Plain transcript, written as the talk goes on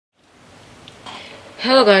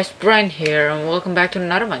Hello guys, Brian here and welcome back to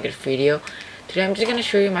another Minecraft video. Today I'm just gonna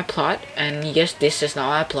show you my plot, and yes, this is not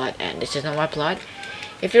my plot and this is not my plot.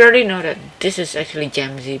 If you already know that this is actually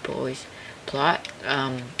Jamziboys plot,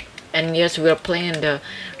 and yes, we are playing in the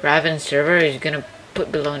Raven server. Is gonna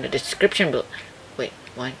put below in the description below. Wait,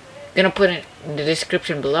 what? Gonna put it in the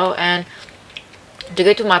description below. And to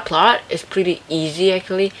get to my plot is pretty easy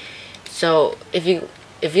actually. So if you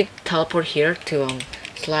teleport here to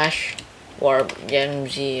slash warp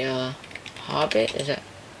Jamzihobbit, is that?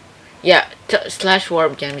 Yeah, slash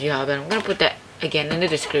warp Jamzihobbit. I'm gonna put that again in the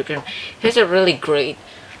description. He's a really great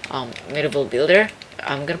medieval builder.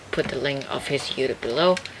 I'm gonna put the link of his YouTube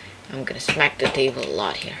below. I'm gonna smack the table a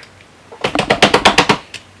lot here.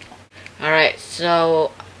 Alright,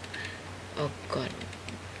 so oh god,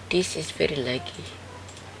 this is very laggy.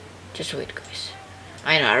 Just wait guys.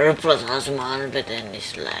 I know I replaced Osman, but then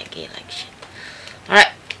it's laggy like shit.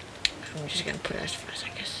 Alright, I'm just gonna put it as fast, I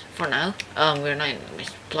guess, for now. We're not in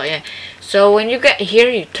the plot yet. So when you get here,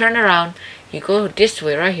 you turn around, you go this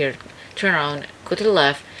way right here, turn around, go to the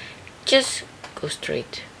left, just go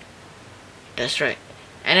straight. That's right.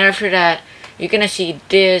 And after that, you're gonna see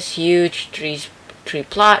this huge tree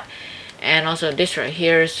plot, and also this right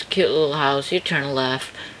here is a cute little house. You turn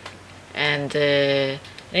left, and then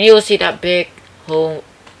you will see that big whole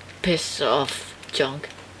piece of junk.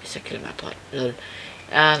 It's actually my plot. Lol.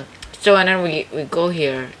 So and then we go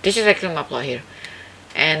here. This is actually my plot here,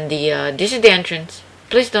 and the this is the entrance.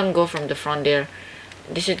 Please don't go from the front there.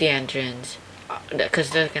 This is the entrance, because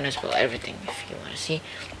that's gonna spoil everything if you wanna see.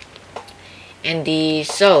 And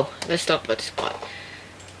so let's talk about this plot.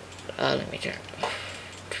 Let me turn.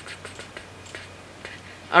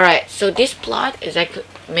 Alright, so this plot is actually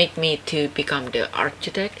make me to become the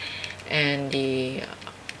architect, and the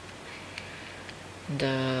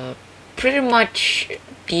pretty much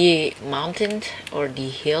the mountains or the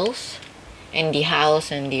hills and the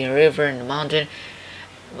house and the river and the mountain.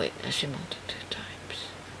 Wait, I see mountain 2 times.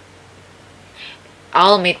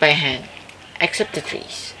 All made by hand, except the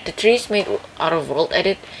trees. The trees made out of world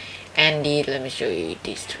edit, and let me show you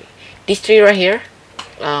these three. This tree right here,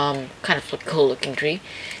 kind of like cool looking tree.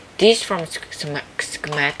 These from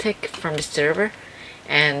schematic from the server,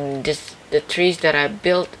 and the trees that I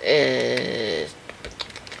built is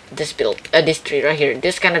this tree right here,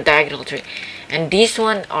 this kind of diagonal tree, and these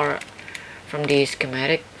one are from the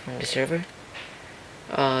schematic from the server.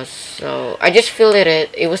 So I just filled it.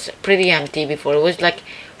 It was pretty empty before. It was like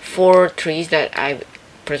 4 trees that I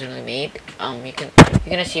personally made. You're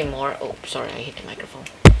gonna see more. Oh, sorry, I hit the microphone.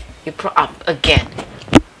 Again.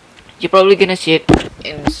 You're probably gonna see it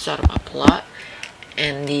inside of my plot.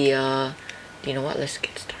 And you know what? Let's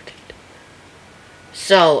get started.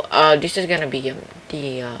 So this is gonna be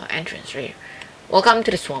the entrance right here. Welcome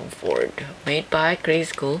to the Swamp Fort, made by Crazy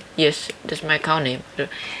School. Yes, that's my account name.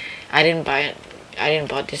 I didn't buy it. I didn't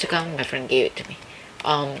buy this account. My friend gave it to me.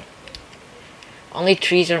 Only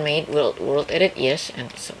trees are made. World edit, yes,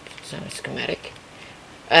 and some schematic.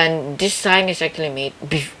 And this sign is actually made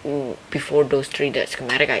before those 3 that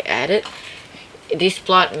schematic I added. This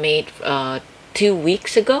plot made 2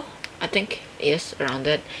 weeks ago, I think. Yes, around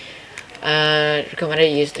that.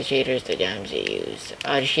 Recommended use the shaders that Jamzi use.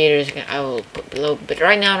 The shaders I will put below, but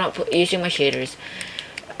right now I'm not using my shaders.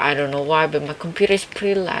 I don't know why, but my computer is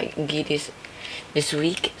pretty laggy this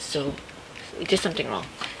week, so there's something wrong.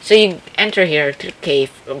 So you enter here to the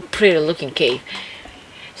cave, a pretty looking cave.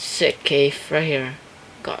 Sick cave right here.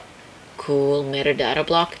 Got cool metadata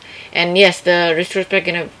block, and yes, the resource pack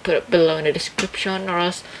gonna put it below in the description, or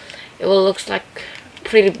else it will looks like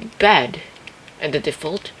pretty bad at the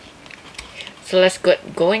default. So let's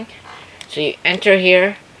get going. So you enter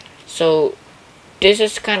here. So this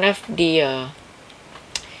is kind of the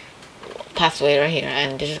pathway right here,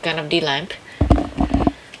 and this is kind of the lamp.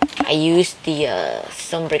 I used the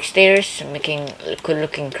some brick stairs, making good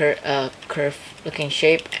looking curve looking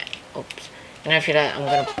shape. Oops. And after that,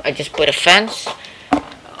 I just put a fence,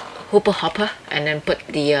 hopper, and then put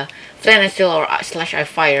the flint and steel or slash I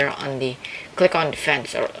fire on the. Click on the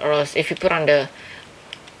fence, or else if you put on the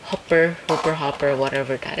hopper,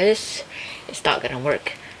 whatever that is, it's not gonna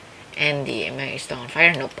work. And am I still on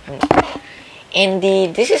fire? Nope, I'm not. And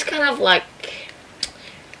this is kind of like,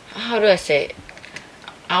 how do I say it?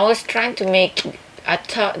 I was trying to make, I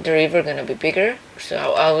thought the river gonna be bigger,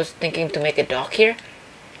 so I was thinking to make a dock here,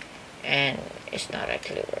 and it's not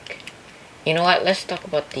actually working. You know what? Let's talk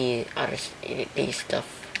about the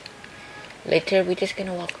stuff later. We're just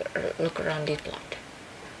gonna look around the plot.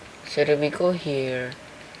 So that we go here.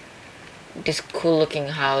 This cool looking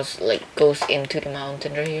house like goes into the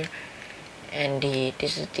mountain right here, and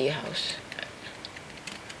this is the house.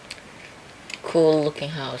 cool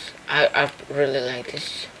looking house. I really like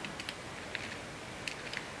this.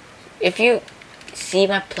 If you see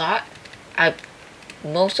my plot,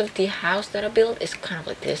 most of the house that I build is kind of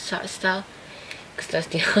like this style, because that's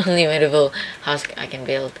the only medieval house I can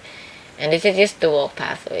build. And this is just the wall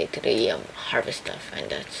pathway to the harvest stuff, and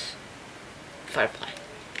that's firefly.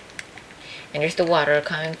 And there's the water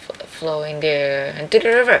coming flowing there and to the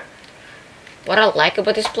river. What I like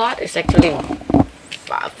about this plot is actually,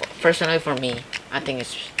 personally for me, I think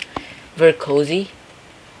it's very cozy,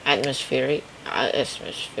 atmospheric.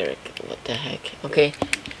 What the heck? Okay,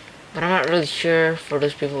 but I'm not really sure for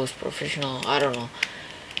those people who's professional. I don't know.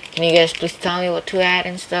 Can you guys please tell me what to add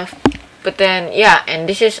and stuff? But then yeah, and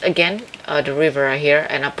this is again the river right here,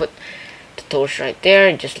 and I put the torch right there.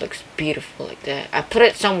 It just looks beautiful like that. I put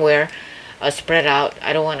it somewhere spread out.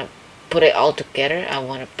 I don't want to put it all together. I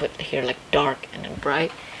want to put here like dark and then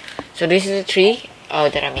bright. So this is a tree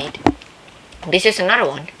that I made. This is another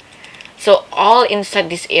one. So all inside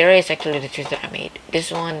this area is actually the trees that I made.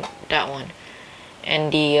 This one, that one,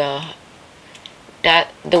 and the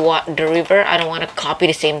river. I don't want to copy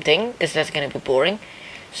the same thing because that's gonna be boring.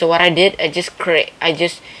 So what I did, I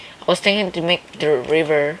was thinking to make the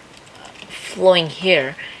river flowing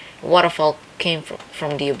here. Waterfall came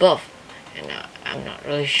from the above, and I'm not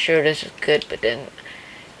really sure this is good, but then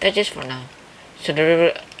that's just for now. So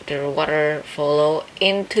the water follow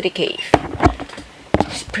into the cave.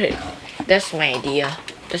 It's pretty. That's my idea.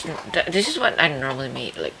 This is what I normally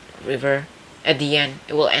make, like river. At the end,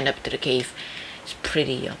 it will end up to the cave. It's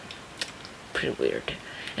pretty weird.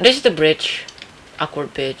 And this is the bridge.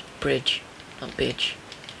 Awkward bridge.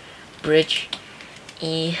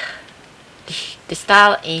 The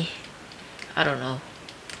style, I don't know.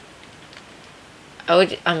 I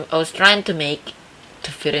was trying to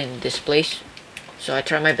fit in this place, so I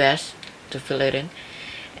try my best to fill it in.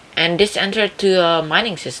 And this entered to a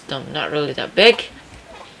mining system, not really that big.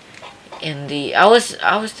 And I was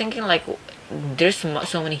thinking like, there's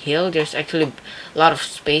so many hills. There's actually a lot of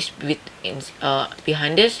space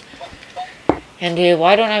behind this. And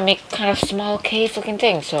why don't I make kind of small cave looking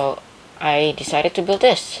thing? So I decided to build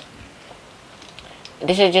this.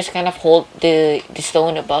 This is just kind of hold the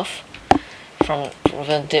stone above from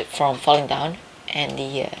prevent it from falling down, and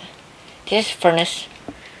this furnace,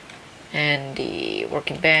 and the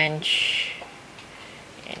working bench,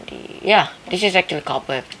 and this is actually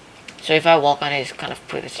cobweb. So if I walk on it, it's kind of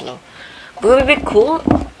pretty slow. But it would be cool,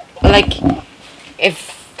 like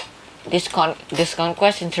if this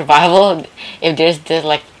conquest in survival, if there's this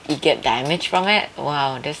like you get damage from it.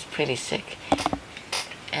 Wow, that's pretty sick.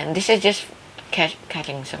 And this is just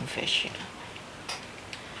catching some fish,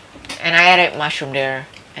 And I added mushroom there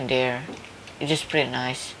and there. It's just pretty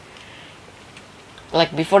nice.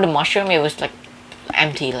 Like before the mushroom, it was like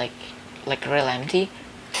empty, like real empty.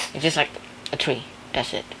 It's just like a tree.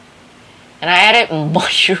 That's it. And I added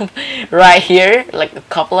mushroom right here, like a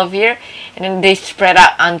couple of here, and then they spread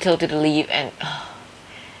out until to the leaf, and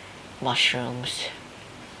mushrooms.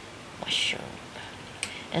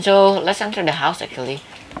 And so let's enter the house actually.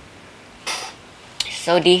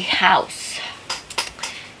 So the house.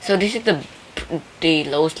 So this is the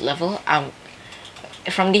lowest level.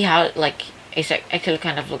 From the house, like it actually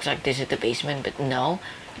kind of looks like this is the basement, but no.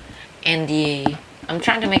 And I'm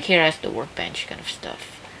trying to make here as the workbench kind of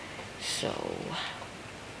stuff. So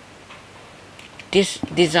this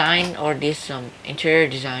design or this interior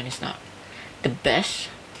design is not the best,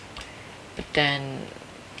 but then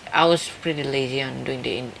I was pretty lazy on doing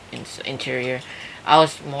the interior. I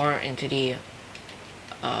was more into the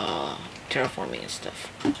terraforming and stuff.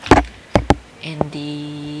 And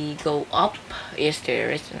the go up, yes,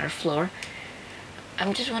 there is another floor.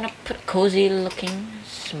 I just want to put a cozy looking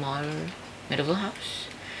small medieval house.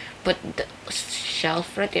 Put the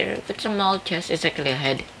shelf right there with some small chest. It's actually a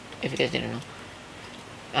head, if you guys didn't know.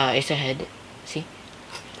 It's a head, see?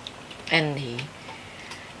 And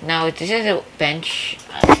now this is a bench.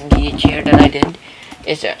 The chair that I did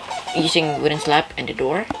is using wooden slab and the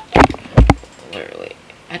door. Wait,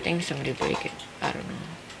 I think somebody break it. I don't know.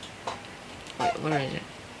 Wait, where is it?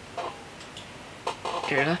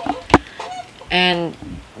 There we go. And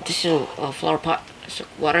this is a flower pot, so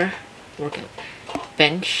water, working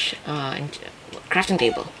bench, and crafting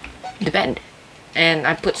table, the bed, and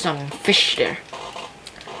I put some fish there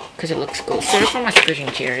because it looks cool. Sorry for my squishing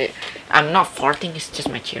chair. I'm not farting. It's just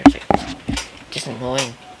my chair. It's like, just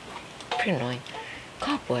annoying, pretty annoying.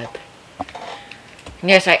 Cobweb.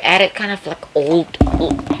 Yes, I added kind of like old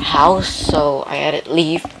house, so I added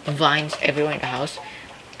leaf vines everywhere in the house.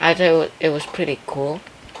 I thought it was pretty cool.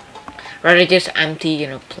 Rather just empty,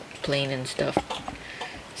 plain and stuff.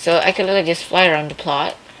 So actually, let's just fly around the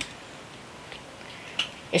plot.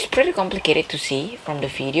 It's pretty complicated to see from the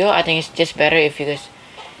video. I think it's just better if you guys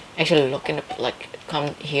actually look in the, like,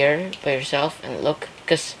 come here by yourself and look,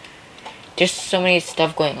 because there's so many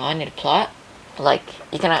stuff going on in the plot. Like,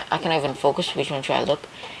 I cannot even focus which one should I look.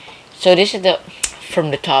 So this is the, from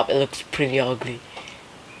the top, it looks pretty ugly.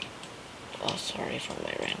 Oh, sorry for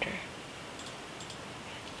my render.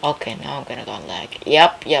 Okay, now I'm gonna go on lag.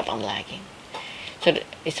 Yep, I'm lagging. So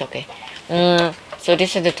it's okay. So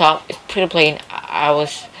this is the top. It's pretty plain. I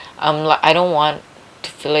don't want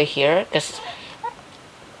to fill it here, because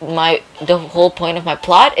the whole point of my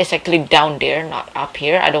plot is actually down there, not up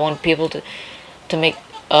here. I don't want people to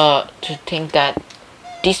think that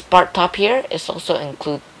this part top here is also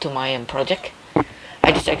included to my project.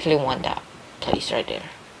 I just actually want that place right there.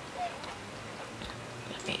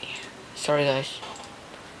 Sorry guys.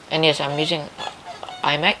 And yes, I'm using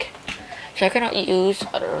iMac, so I cannot use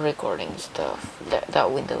other recording stuff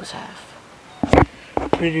that Windows have.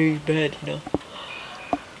 Pretty bad, you know.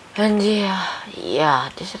 And yeah,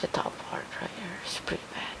 this is the top part right here. It's pretty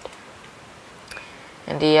bad.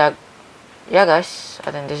 And yeah guys,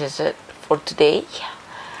 I think this is it for today.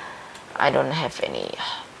 I don't have any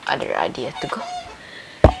other idea to go.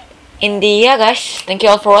 And yeah guys, thank you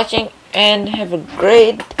all for watching and have a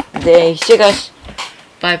great day. See you guys.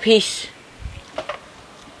 Bye, peace.